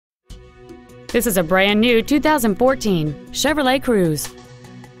This is a brand new 2014 Chevrolet Cruze.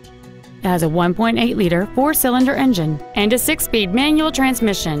 It has a 1.8-liter four-cylinder engine and a 6-speed manual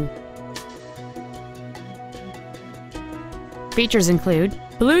transmission. Features include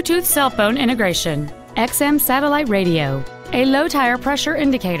Bluetooth cell phone integration, XM satellite radio, a low-tire pressure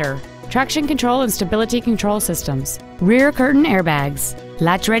indicator, traction control and stability control systems, rear curtain airbags,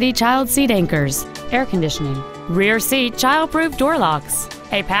 latch-ready child seat anchors, air conditioning, rear seat child-proof door locks,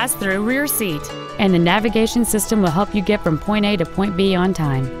 a pass-through rear seat, and the navigation system will help you get from point A to point B on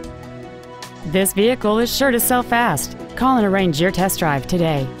time. This vehicle is sure to sell fast. Call and arrange your test drive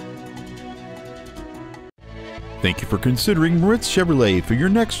today. Thank you for considering Moritz Chevrolet for your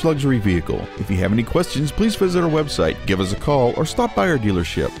next luxury vehicle. If you have any questions, please visit our website, give us a call, or stop by our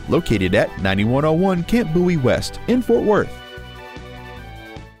dealership located at 9101 Camp Bowie West in Fort Worth.